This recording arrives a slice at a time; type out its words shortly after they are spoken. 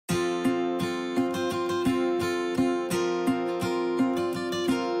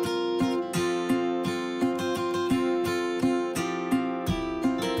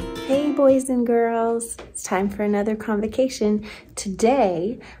Hey boys and girls, it's time for another convocation.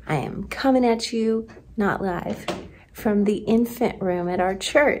 Today I am coming at you, not live, from the infant room at our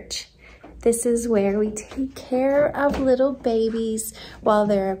church. This is where we take care of little babies while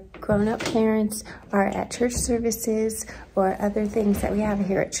their grown-up parents are at church services or other things that we have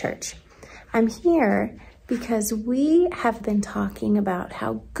here at church. I'm here because we have been talking about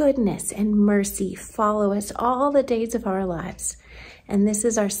how goodness and mercy follow us all the days of our lives. And this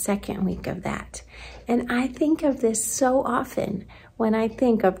is our second week of that. And I think of this so often when I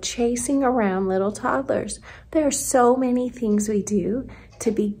think of chasing around little toddlers. There are so many things we do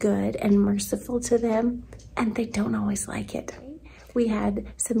to be good and merciful to them, and they don't always like it. We had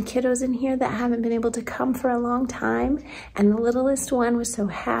some kiddos in here that haven't been able to come for a long time, and the littlest one was so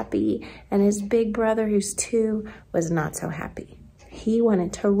happy, and his big brother, who's 2, was not so happy. He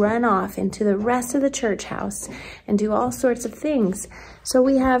wanted to run off into the rest of the church house and do all sorts of things. So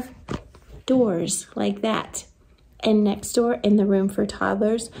we have doors like that. And next door in the room for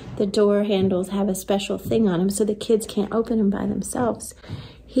toddlers, the door handles have a special thing on them so the kids can't open them by themselves.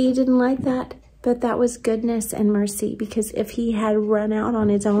 He didn't like that, but that was goodness and mercy, because if he had run out on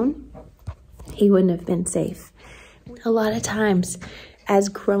his own, he wouldn't have been safe. A lot of times as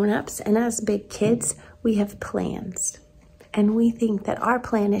grown-ups and as big kids, we have plans. And we think that our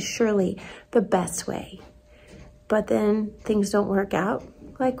plan is surely the best way. But then things don't work out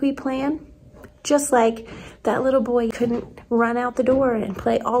like we plan. Just like that little boy couldn't run out the door and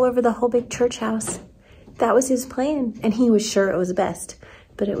play all over the whole big church house. That was his plan, and he was sure it was best.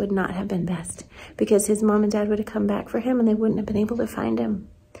 But it would not have been best, because his mom and dad would have come back for him and they wouldn't have been able to find him.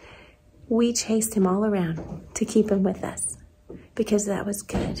 We chased him all around to keep him with us, because that was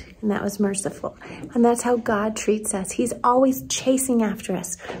good and that was merciful. And that's how God treats us. He's always chasing after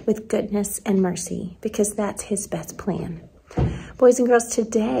us with goodness and mercy, because that's his best plan. Boys and girls,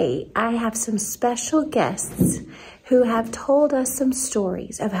 today I have some special guests who have told us some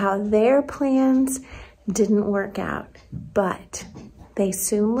stories of how their plans didn't work out, but they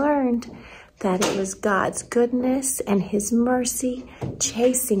soon learned that it was God's goodness and his mercy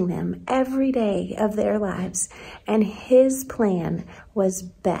chasing them every day of their lives, and his plan was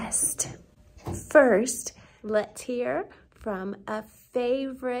best. First, let's hear from a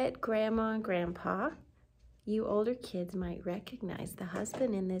favorite grandma and grandpa. You older kids might recognize the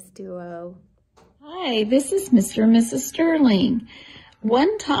husband in this duo. Hi, this is Mr. and Mrs. Sterling.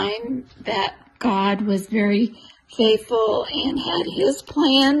 One time that God was very faithful and had his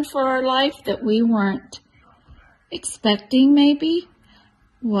plan for our life that we weren't expecting maybe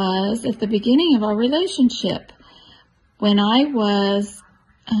was at the beginning of our relationship. When I was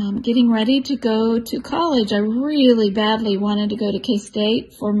getting ready to go to college, I really badly wanted to go to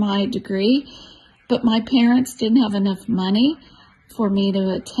K-State for my degree, but my parents didn't have enough money for me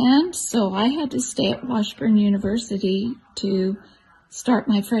to attend, so I had to stay at Washburn University to start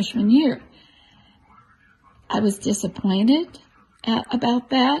my freshman year. I was disappointed about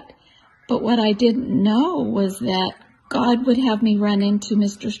that, but what I didn't know was that God would have me run into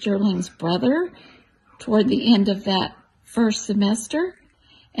Mr. Sterling's brother toward the end of that first semester,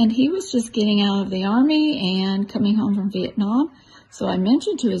 and he was just getting out of the Army and coming home from Vietnam. So I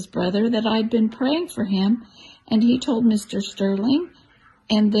mentioned to his brother that I'd been praying for him, and he told Mr. Sterling,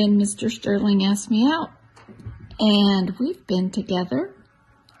 and then Mr. Sterling asked me out, and we've been together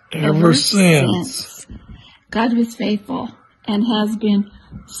ever since. God was faithful and has been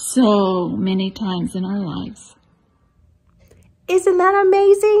so many times in our lives. Isn't that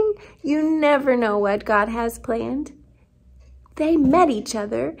amazing? You never know what God has planned. They met each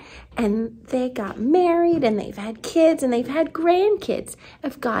other and they got married and they've had kids and they've had grandkids.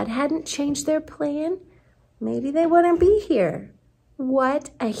 If God hadn't changed their plan, maybe they wouldn't be here. What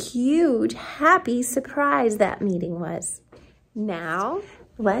a huge, happy surprise that meeting was. Now,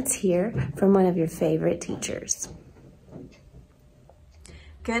 let's hear from one of your favorite teachers.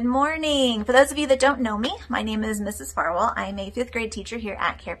 Good morning. For those of you that don't know me, my name is Mrs. Farwell. I'm a 5th grade teacher here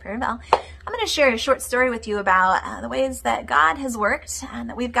at Care Prairie Belle. I'm going to share a short story with you about the ways that God has worked and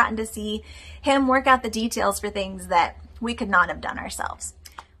that we've gotten to see him work out the details for things that we could not have done ourselves.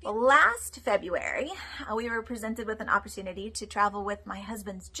 Well, last February, we were presented with an opportunity to travel with my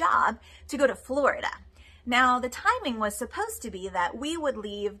husband's job to go to Florida. Now, the timing was supposed to be that we would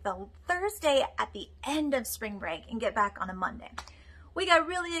leave the Thursday at the end of spring break and get back on a Monday. We got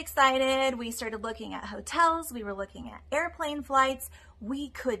really excited. We started looking at hotels. We were looking at airplane flights. We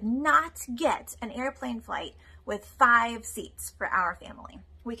could not get an airplane flight with 5 seats for our family.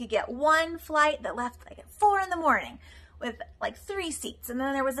 We could get one flight that left like at 4 in the morning with like 3 seats. And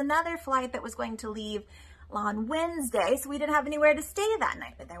then there was another flight that was going to leave on Wednesday, so we didn't have anywhere to stay that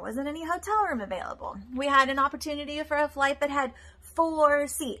night, but there wasn't any hotel room available. We had an opportunity for a flight that had 4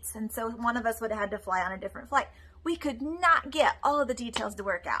 seats, and so one of us would have had to fly on a different flight. We could not get all of the details to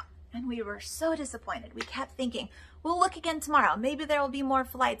work out, and we were so disappointed. We kept thinking, we'll look again tomorrow. Maybe there will be more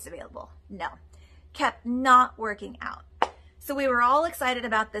flights available. No, kept not working out. So we were all excited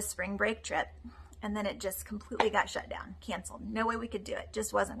about this spring break trip, and then it just completely got shut down, canceled. No way we could do it.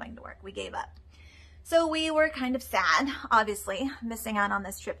 Just wasn't going to work. We gave up. So we were kind of sad, obviously, missing out on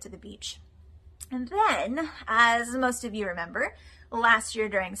this trip to the beach. And then, as most of you remember, last year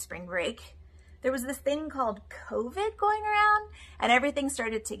during spring break, there was this thing called COVID going around, and everything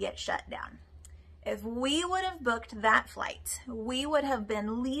started to get shut down. If we would have booked that flight, we would have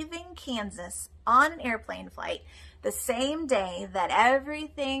been leaving Kansas on an airplane flight the same day that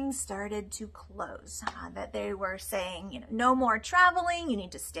everything started to close, that they were saying, no more traveling, you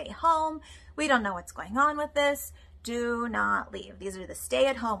need to stay home. We don't know what's going on with this. Do not leave. These are the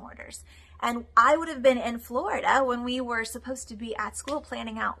stay-at-home orders. And I would have been in Florida when we were supposed to be at school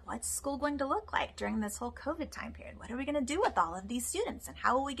planning out what's school going to look like during this whole COVID time period. What are we going to do with all of these students, and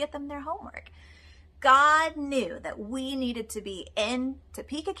how will we get them their homework? God knew that we needed to be in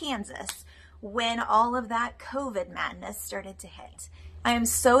Topeka, Kansas when all of that COVID madness started to hit. I am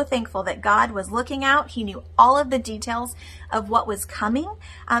so thankful that God was looking out. He knew all of the details of what was coming,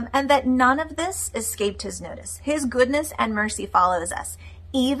 and that none of this escaped his notice. His goodness and mercy follows us,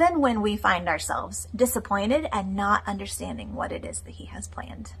 even when we find ourselves disappointed and not understanding what it is that he has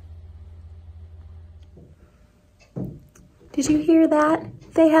planned. Did you hear that?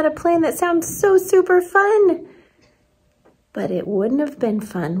 They had a plan that sounds so super fun. But it wouldn't have been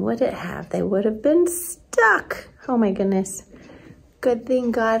fun, would it have? They would have been stuck. Oh my goodness. Good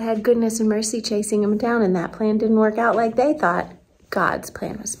thing God had goodness and mercy chasing them down, and that plan didn't work out like they thought. God's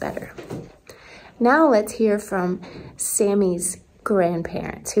plan was better. Now let's hear from Sammy's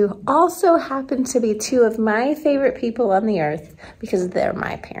grandparents, who also happen to be 2 of my favorite people on the earth because they're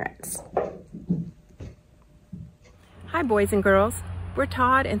my parents. Hi, boys and girls. We're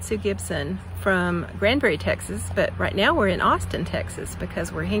Todd and Sue Gibson from Granbury, Texas, but right now we're in Austin, Texas,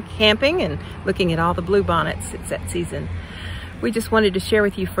 because we're camping and looking at all the bluebonnets. It's that season. We just wanted to share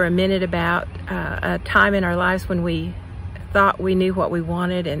with you for a minute about a time in our lives when we thought we knew what we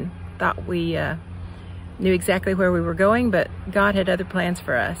wanted and thought we knew exactly where we were going, but God had other plans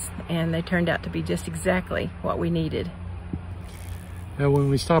for us, and they turned out to be just exactly what we needed. Now, when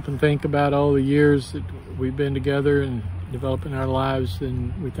we stop and think about all the years that we've been together and developing our lives,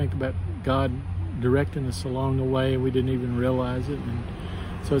 and we think about God directing us along the way, and we didn't even realize it. And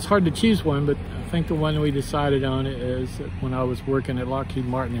so it's hard to choose one, but I think the one we decided on is that when I was working at Lockheed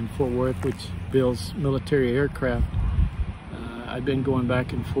Martin in Fort Worth, which builds military aircraft, I'd been going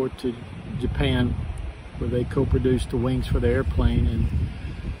back and forth to Japan, where they co-produced the wings for the airplane, and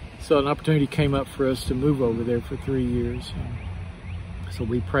so an opportunity came up for us to move over there for 3 years. So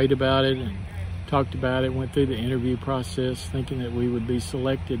we prayed about it and talked about it, went through the interview process thinking that we would be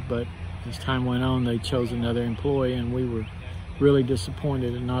selected, but as time went on, they chose another employee, and we were really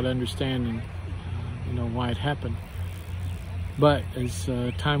disappointed and not understanding why it happened. But as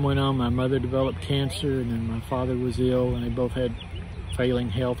time went on, my mother developed cancer, and then my father was ill, and they both had failing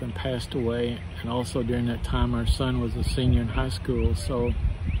health and passed away. And also during that time, our son was a senior in high school, so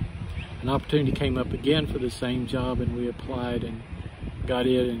an opportunity came up again for the same job, and we applied and got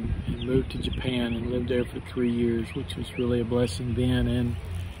it and moved to Japan and lived there for 3 years, which was really a blessing then and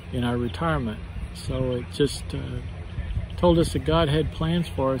in our retirement. So it just told us that God had plans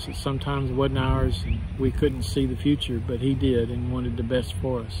for us that sometimes wasn't ours, and we couldn't see the future, but he did and wanted the best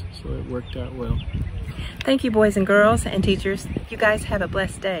for us. So it worked out well. Thank you, boys and girls and teachers. You guys have a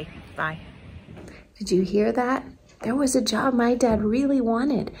blessed day. Bye. Did you hear that? There was a job my dad really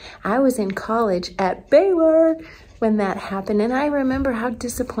wanted. I was in college at Baylor when that happened, and I remember how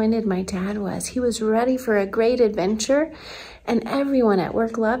disappointed my dad was. He was ready for a great adventure, and everyone at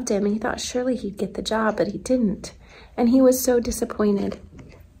work loved him. He thought surely he'd get the job, but he didn't, and he was so disappointed.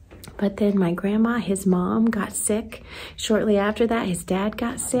 But then my grandma, his mom, got sick. Shortly after that, his dad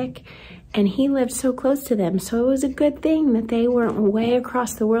got sick, and he lived so close to them, so it was a good thing that they weren't way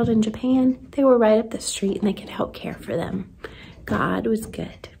across the world in Japan. They were right up the street, and they could help care for them. God was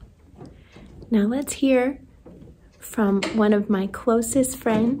good. Now let's hear from one of my closest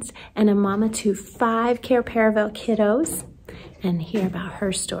friends and a mama to 5 Care Paravel kiddos, and hear about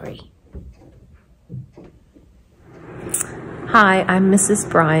her story. Hi, I'm Mrs.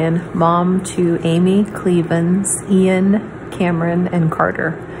 Bryan, mom to Amy, Clevens, Ian, Cameron, and Carter,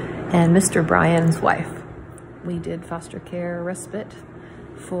 and Mr. Bryan's wife. We did foster care respite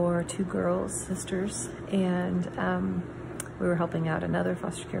for 2 girls, sisters, and we were helping out another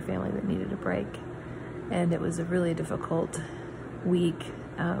foster care family that needed a break. And it was a really difficult week,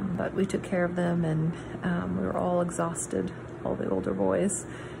 but we took care of them, and we were all exhausted, all the older boys,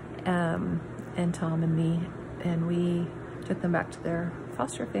 and Tom and me, and we took them back to their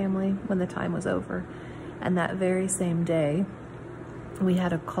foster family when the time was over. And that very same day, we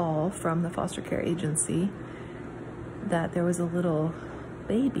had a call from the foster care agency that there was a little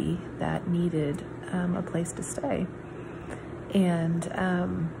baby that needed a place to stay. And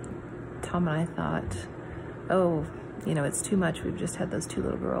Tom and I thought, oh, you know, it's too much. We've just had those 2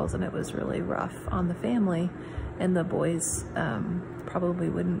 little girls, and it was really rough on the family, and the boys probably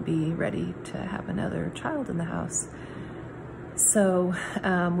wouldn't be ready to have another child in the house. So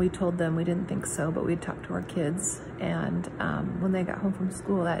we told them we didn't think so, but we'd talk to our kids. And when they got home from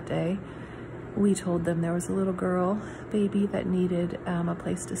school that day, we told them there was a little girl, baby, that needed a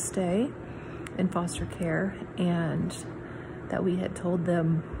place to stay in foster care, and that we had told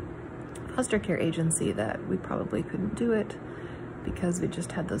them, foster care agency, that we probably couldn't do it because we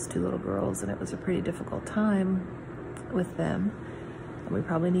just had those 2 little girls, and it was a pretty difficult time with them, and we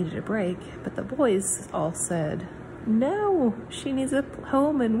probably needed a break. But the boys all said, no, she needs a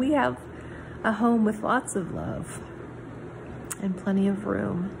home, and we have a home with lots of love and plenty of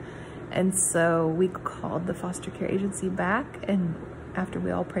room. And so we called the foster care agency back, and after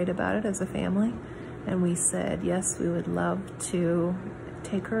we all prayed about it as a family, and we said, yes, we would love to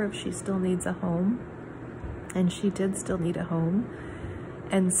take her if she still needs a home. And she did still need a home.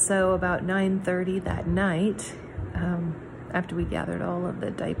 And so about 9:30 that night, after we gathered all of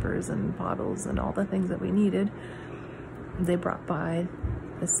the diapers and bottles and all the things that we needed, they brought by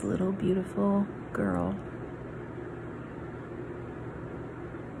this little beautiful girl.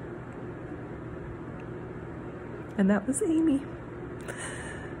 And that was Amy.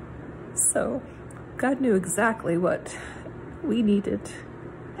 So God knew exactly what we needed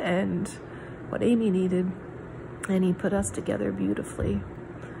and what Amy needed, and he put us together beautifully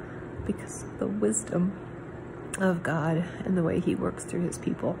because of the wisdom of God and the way he works through his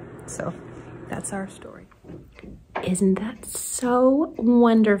people. So that's our story. Isn't that so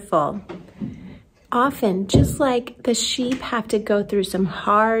wonderful? Often, just like the sheep have to go through some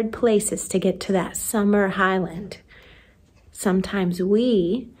hard places to get to that summer highland, sometimes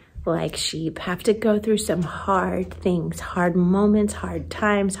we, like sheep, have to go through some hard things, hard moments, hard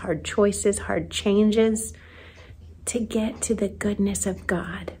times, hard choices, hard changes to get to the goodness of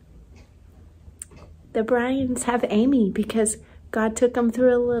God. The Bryans have Amy because God took them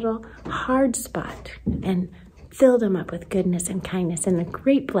through a little hard spot and filled them up with goodness and kindness and a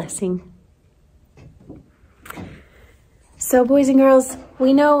great blessing. So boys and girls,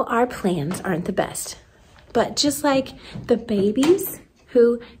 we know our plans aren't the best, but just like the babies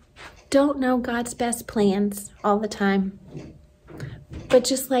who don't know God's best plans all the time, but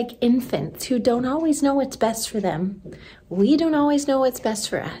just like infants who don't always know what's best for them, we don't always know what's best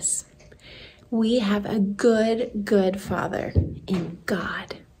for us. We have a good Father in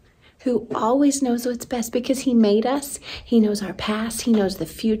God who always knows what's best because he made us. He knows our past. He knows the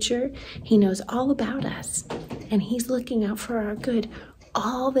future. He knows all about us. And he's looking out for our good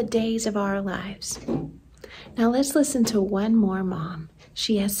all the days of our lives. Now let's listen to one more mom.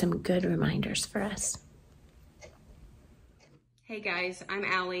 She has some good reminders for us. Hey guys, I'm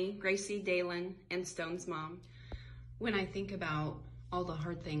Allie, Gracie, Dalen, and Stone's mom. When I think about all the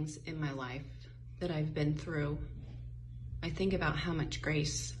hard things in my life that I've been through, I think about how much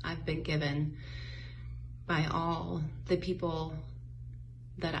grace I've been given by all the people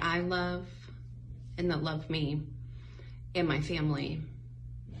that I love and that love me and my family.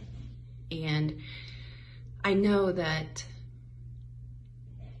 And I know that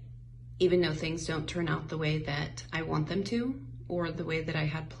even though things don't turn out the way that I want them to, or the way that I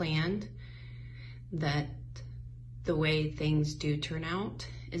had planned, that the way things do turn out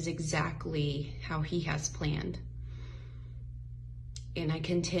is exactly how he has planned. And I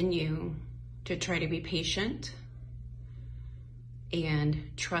continue to try to be patient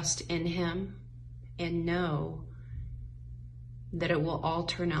and trust in him and know that it will all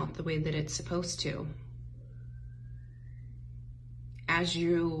turn out the way that it's supposed to. As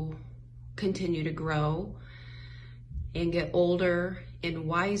you continue to grow and get older and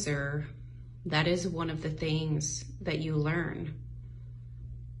wiser, that is one of the things that you learn.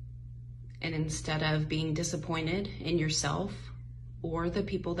 And instead of being disappointed in yourself or the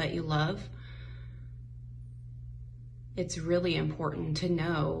people that you love, it's really important to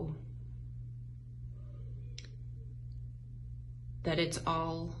know that it's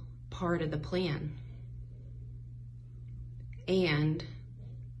all part of the plan. And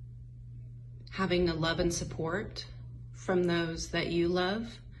having the love and support from those that you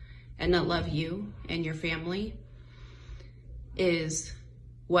love and that love you and your family is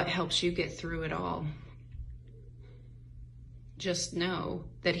what helps you get through it all. Just know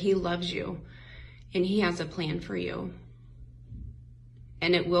that He loves you and He has a plan for you.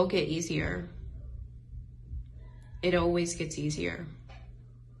 And it will get easier. It always gets easier.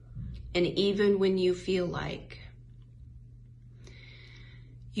 And even when you feel like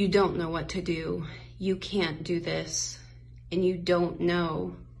you don't know what to do, you can't do this, and you don't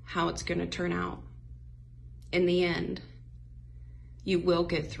know how it's going to turn out, in the end, you will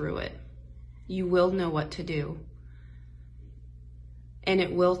get through it. You will know what to do. And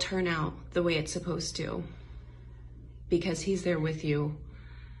it will turn out the way it's supposed to, because He's there with you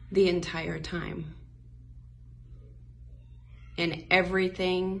the entire time. And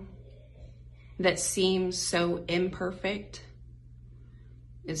everything that seems so imperfect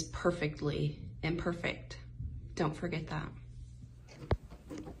is perfectly imperfect. Don't forget that.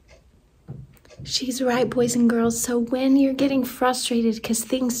 She's right, boys and girls. So when you're getting frustrated because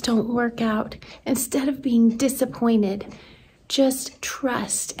things don't work out, instead of being disappointed, just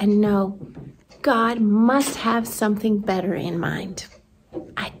trust and know God must have something better in mind.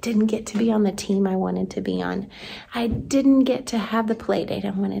 I didn't get to be on the team I wanted to be on. I didn't get to have the play date I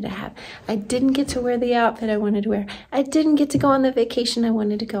wanted to have. I didn't get to wear the outfit I wanted to wear. I didn't get to go on the vacation I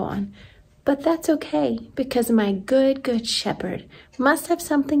wanted to go on. But that's okay, because my good shepherd must have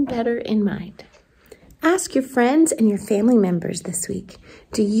something better in mind. Ask your friends and your family members this week,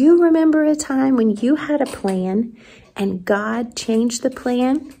 do you remember a time when you had a plan and God changed the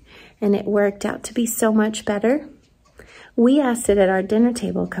plan and it worked out to be so much better? We asked it at our dinner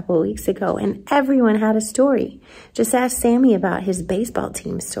table a couple of weeks ago, and everyone had a story. Just ask Sammy about his baseball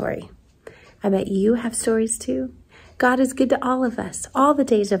team story. I bet you have stories too. God is good to all of us, all the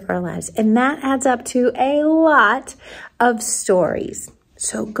days of our lives, and that adds up to a lot of stories.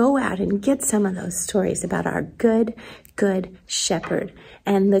 So go out and get some of those stories about our good shepherd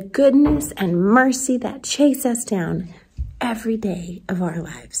and the goodness and mercy that chase us down every day of our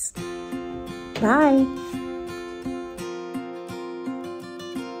lives. Bye.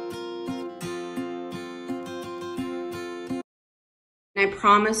 I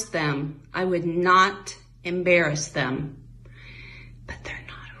promised them I would not embarrass them.